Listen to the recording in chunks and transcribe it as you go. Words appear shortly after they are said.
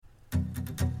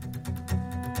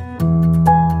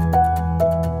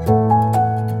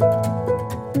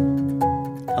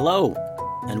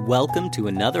and welcome to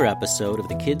another episode of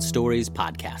the Kid Stories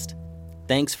podcast.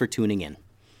 Thanks for tuning in.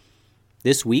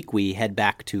 This week we head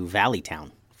back to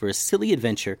Valleytown for a silly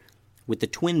adventure with the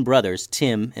twin brothers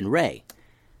Tim and Ray.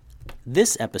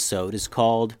 This episode is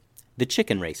called The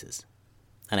Chicken Races,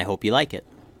 and I hope you like it.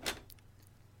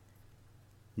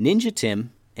 Ninja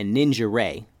Tim and Ninja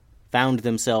Ray found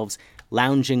themselves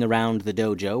lounging around the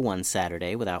dojo one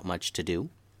Saturday without much to do.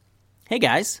 "Hey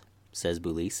guys," says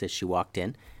Boulise as she walked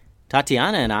in.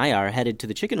 "Tatiana and I are headed to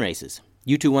the chicken races.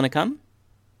 You two want to come?"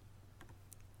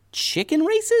 "Chicken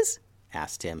races?"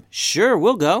 asked Tim. "Sure,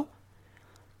 we'll go."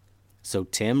 So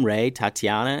Tim, Ray,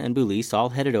 Tatiana, and Boulise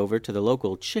all headed over to the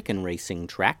local chicken racing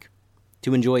track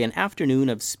to enjoy an afternoon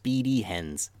of speedy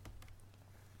hens.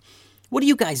 "What do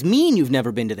you guys mean you've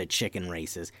never been to the chicken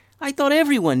races? I thought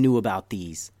everyone knew about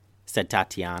these," said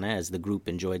Tatiana as the group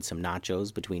enjoyed some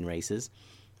nachos between races.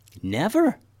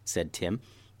 "Never," said Tim.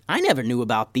 "I never knew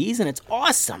about these, and it's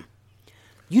awesome.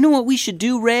 You know what we should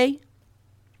do, Ray?"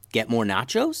 "Get more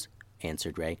nachos?"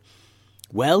 answered Ray.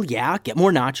 "Well, yeah, get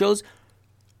more nachos,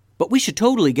 but we should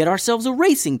totally get ourselves a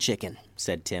racing chicken,"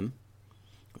 said Tim.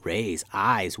 Ray's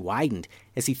eyes widened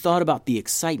as he thought about the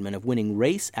excitement of winning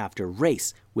race after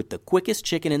race with the quickest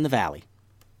chicken in the valley.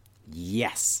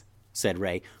 "Yes," said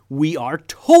Ray, "we are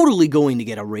totally going to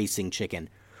get a racing chicken.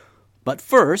 But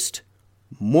first,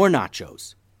 more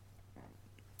nachos."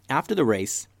 After the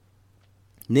race,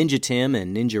 Ninja Tim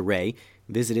and Ninja Ray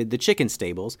visited the chicken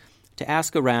stables to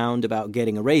ask around about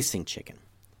getting a racing chicken.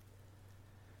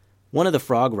 One of the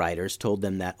frog riders told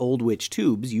them that Old Witch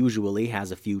Tubes usually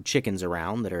has a few chickens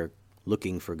around that are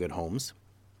looking for good homes.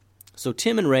 So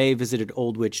Tim and Ray visited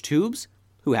Old Witch Tubes,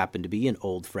 who happened to be an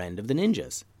old friend of the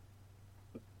ninjas.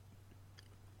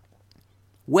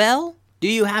 "Well, do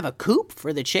you have a coop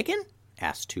for the chicken?"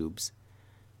 asked Tubes.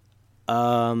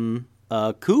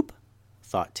 A coop?"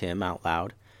 thought Tim out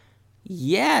loud.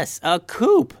 "Yes, a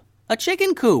coop. A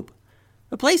chicken coop.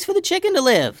 A place for the chicken to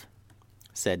live,"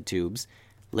 said Tubes.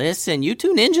 "Listen, you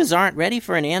two ninjas aren't ready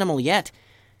for an animal yet.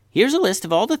 Here's a list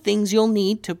of all the things you'll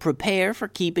need to prepare for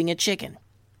keeping a chicken.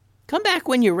 Come back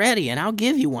when you're ready, and I'll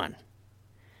give you one."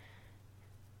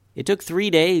 It took 3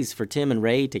 days for Tim and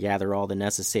Ray to gather all the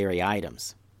necessary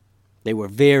items. They were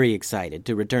very excited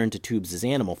to return to Tubes'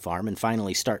 animal farm and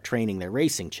finally start training their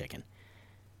racing chicken.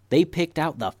 They picked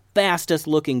out the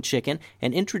fastest-looking chicken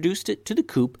and introduced it to the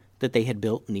coop that they had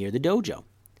built near the dojo.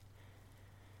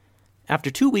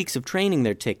 After 2 weeks of training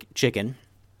their chicken,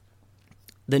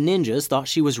 the ninjas thought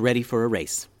she was ready for a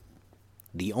race.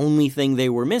 The only thing they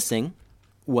were missing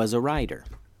was a rider.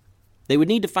 They would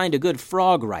need to find a good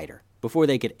frog rider before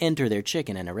they could enter their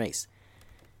chicken in a race.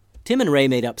 Tim and Ray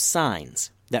made up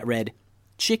signs that read,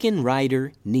 "Chicken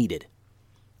rider needed.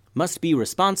 Must be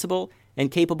responsible and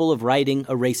capable of riding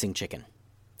a racing chicken.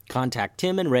 Contact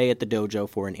Tim and Ray at the dojo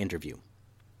for an interview."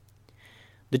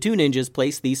 The two ninjas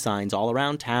placed these signs all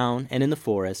around town and in the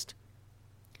forest.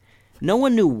 No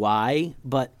one knew why,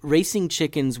 but racing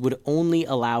chickens would only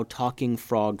allow talking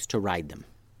frogs to ride them.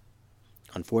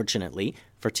 Unfortunately,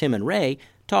 for Tim and Ray,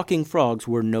 talking frogs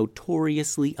were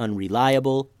notoriously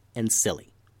unreliable and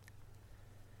silly.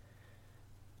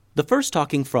 The first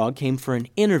talking frog came for an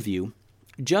interview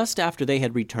just after they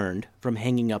had returned from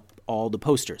hanging up all the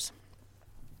posters.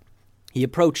 He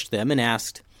approached them and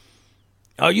asked,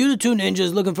 "Are you the two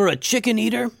ninjas looking for a chicken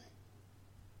eater?"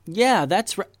 "Yeah,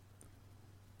 that's right."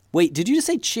 "Wait, did you just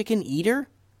say chicken eater?"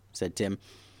 said Tim.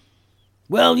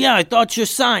 "Well, yeah, I thought your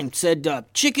sign said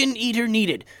chicken eater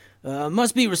needed.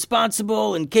 Must be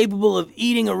responsible and capable of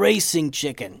eating a racing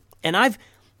chicken. And I've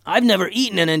never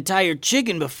eaten an entire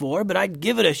chicken before, but I'd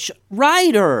give it a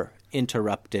Rider,"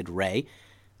 interrupted Ray.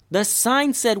 "The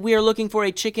sign said we are looking for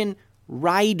a chicken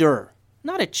rider,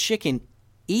 not a chicken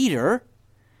eater.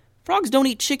 Frogs don't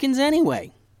eat chickens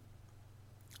anyway."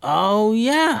 "Oh,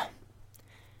 yeah.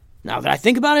 Now that I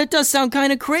think about it, it does sound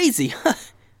kind of crazy,"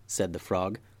 said the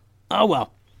frog. "Oh,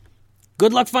 well.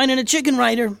 Good luck finding a chicken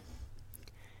rider."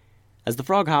 As the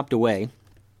frog hopped away,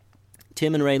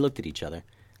 Tim and Ray looked at each other.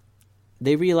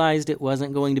 They realized it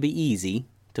wasn't going to be easy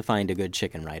to find a good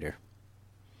chicken rider.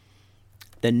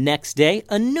 The next day,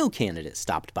 a new candidate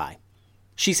stopped by.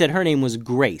 She said her name was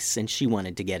Grace, and she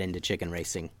wanted to get into chicken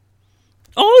racing.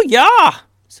 "Oh, yeah,"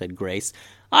 said Grace.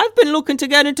 "I've been looking to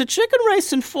get into chicken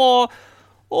racing for,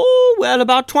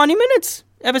 about 20 minutes,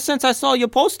 ever since I saw your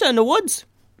poster in the woods.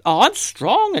 Oh, I'm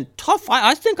strong and tough.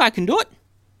 I think I can do it."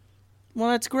 "Well,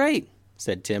 that's great,"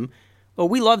 said Tim. "Oh,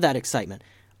 we love that excitement.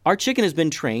 Our chicken has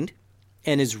been trained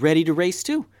and is ready to race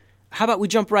too. How about we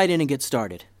jump right in and get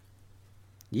started?"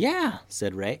 "Yeah,"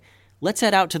 said Ray. "Let's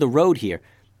head out to the road here,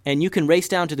 and you can race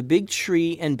down to the big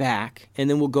tree and back, and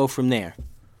then we'll go from there."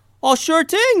 "Oh, sure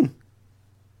thing,"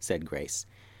 said Grace.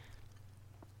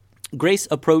 Grace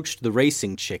approached the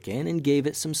racing chicken and gave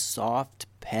it some soft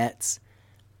pets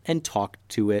and talked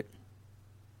to it.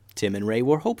 Tim and Ray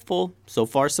were hopeful. So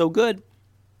far, so good.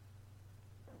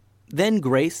 Then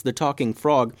Grace, the talking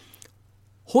frog,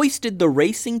 hoisted the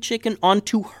racing chicken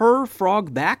onto her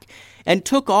frog back and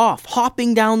took off,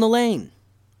 hopping down the lane.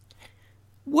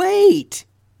 "Wait,"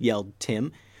 yelled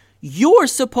Tim. "You're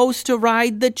supposed to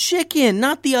ride the chicken,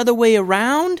 not the other way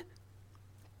around."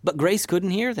 But Grace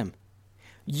couldn't hear them.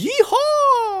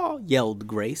 "Yee-haw!" yelled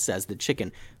Grace as the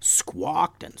chicken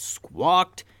squawked and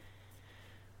squawked.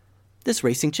 This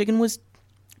racing chicken was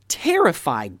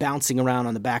terrified, bouncing around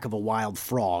on the back of a wild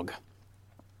frog.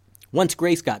 Once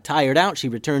Grace got tired out, she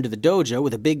returned to the dojo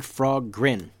with a big frog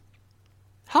grin.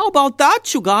 "How about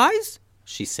that, you guys?"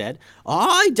 she said.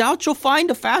 "I doubt you'll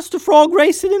find a faster frog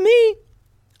racer than me.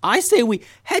 I say we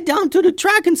head down to the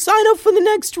track and sign up for the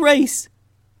next race."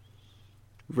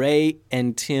 Ray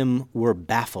and Tim were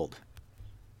baffled.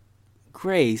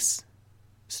 "Grace,"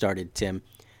 started Tim,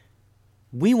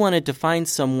 "we wanted to find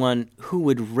someone who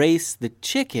would race the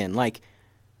chicken, like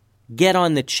get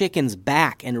on the chicken's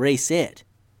back and race it.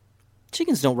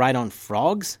 Chickens don't ride on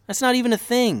frogs. That's not even a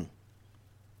thing."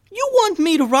 "You want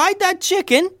me to ride that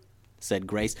chicken?" said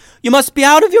Grace. "You must be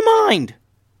out of your mind.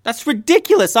 That's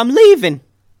ridiculous. I'm leaving."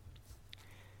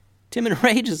 Tim and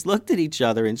Ray just looked at each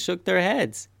other and shook their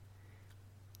heads.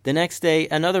 The next day,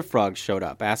 another frog showed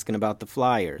up asking about the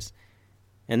flyers.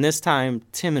 And this time,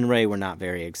 Tim and Ray were not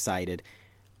very excited.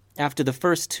 After the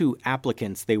first 2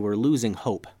 applicants, they were losing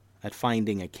hope at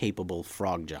finding a capable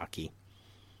frog jockey.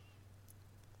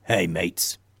 "Hey,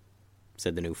 mates,"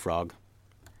 said the new frog.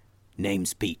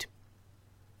 "Name's Pete.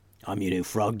 I'm your new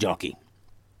frog jockey."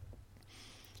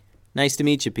 "Nice to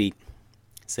meet you, Pete,"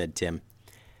 said Tim.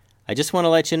 "I just want to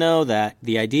let you know that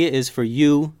the idea is for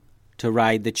you to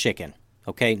ride the chicken,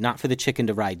 okay? Not for the chicken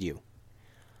to ride you.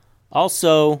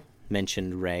 Also,"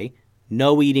 mentioned Ray,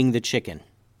 "no eating the chicken.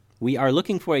 We are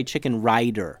looking for a chicken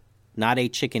rider, not a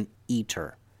chicken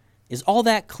eater. Is all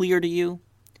that clear to you?"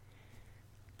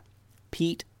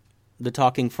 Pete, the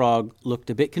talking frog, looked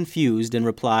a bit confused and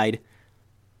replied,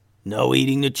 "No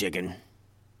eating the chicken.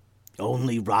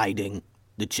 Only riding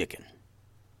the chicken.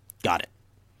 Got it."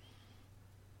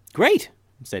 "Great,"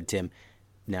 said Tim.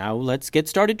 "Now let's get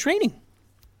started training."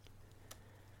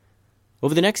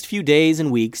 Over the next few days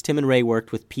and weeks, Tim and Ray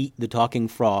worked with Pete, the talking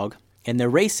frog, and their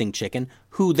racing chicken,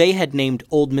 who they had named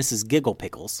Old Mrs. Giggle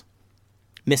Pickles.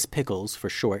 Miss Pickles for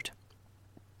short.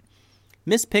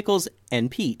 Miss Pickles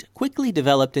and Pete quickly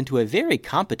developed into a very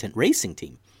competent racing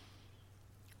team.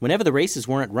 Whenever the races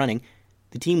weren't running,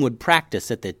 the team would practice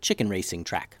at the chicken racing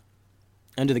track.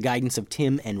 Under the guidance of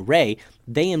Tim and Ray,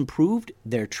 they improved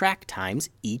their track times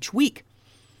each week.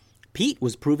 Pete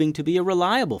was proving to be a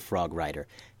reliable frog rider.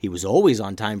 He was always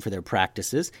on time for their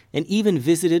practices and even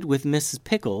visited with Mrs.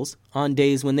 Pickles on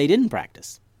days when they didn't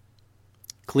practice.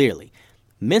 Clearly,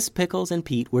 Miss Pickles and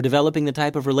Pete were developing the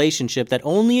type of relationship that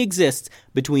only exists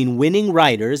between winning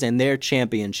riders and their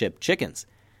championship chickens.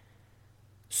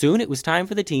 Soon it was time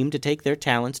for the team to take their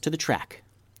talents to the track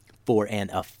for an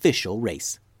official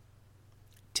race.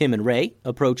 Tim and Ray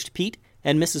approached Pete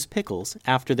and Mrs. Pickles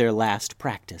after their last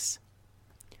practice.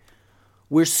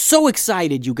 "We're so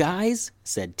excited, you guys,"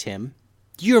 said Tim.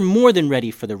 "You're more than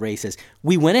ready for the races.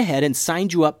 We went ahead and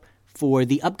signed you up for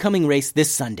the upcoming race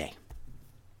this Sunday."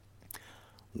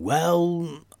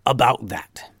 "Well, about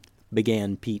that,"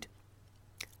 began Pete.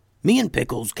 "Me and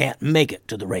Pickles can't make it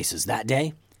to the races that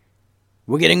day.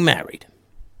 We're getting married."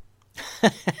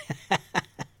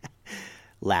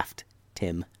 Laughed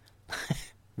Tim.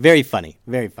 Very funny,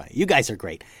 very funny. You guys are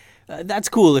great. That's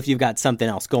cool if you've got something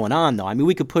else going on, though. I mean,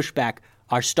 we could push back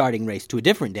our starting race to a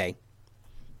different day.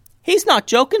 "He's not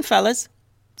joking, fellas,"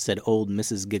 said old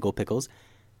Mrs. Giggle Pickles.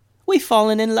 "We've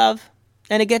fallen in love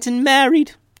and are getting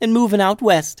married and moving out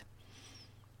west."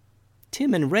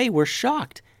 Tim and Ray were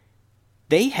shocked.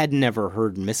 They had never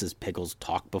heard Mrs. Pickles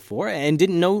talk before and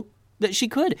didn't know that she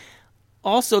could.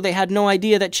 Also, they had no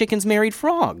idea that chickens married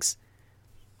frogs.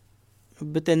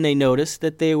 But then they noticed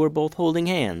that they were both holding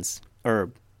hands,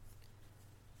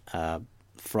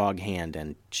 frog hand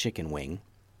and chicken wing.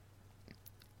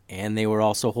 And they were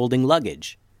also holding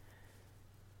luggage.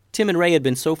 Tim and Ray had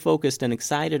been so focused and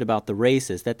excited about the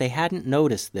races that they hadn't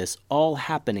noticed this all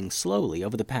happening slowly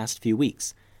over the past few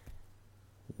weeks.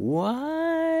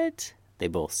 "What?" they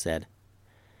both said.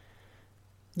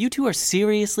 "You two are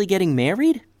seriously getting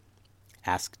married?"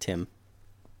 asked Tim.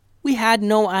 "We had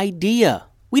no idea.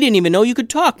 We didn't even know you could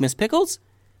talk, Miss Pickles."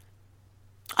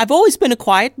 "I've always been a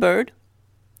quiet bird,"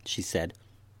 she said,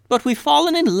 but we've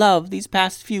fallen in love these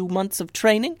past few months of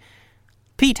training.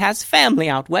 Pete has family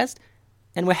out west,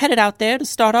 and we're headed out there to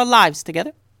start our lives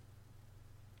together."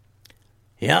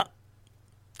 "Yeah.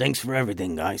 Thanks for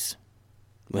everything, guys.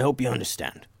 We hope you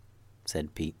understand,"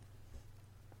 said Pete.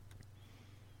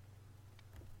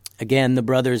 Again, the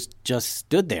brothers just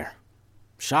stood there,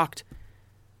 shocked.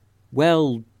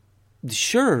 "Well,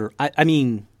 sure, I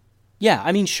mean,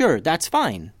 sure, that's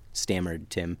fine," stammered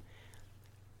Tim.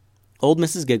 Old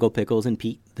Mrs. Gigglepickles and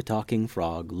Pete, the talking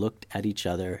frog, looked at each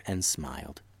other and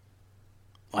smiled.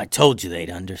 "I told you they'd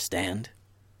understand,"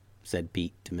 said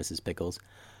Pete to Mrs. Pickles.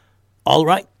 "All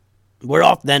right, we're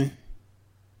off then.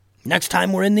 Next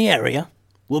time we're in the area,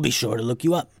 we'll be sure to look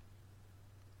you up.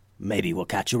 Maybe we'll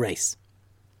catch a race."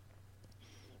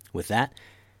 With that,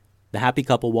 the happy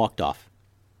couple walked off.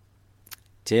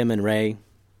 Tim and Ray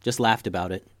just laughed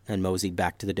about it and moseyed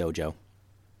back to the dojo.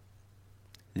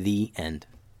 The end.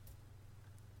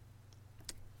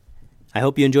 I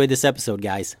hope you enjoyed this episode,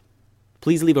 guys.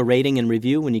 Please leave a rating and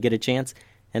review when you get a chance,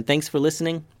 and thanks for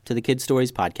listening to the Kid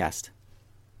Stories Podcast.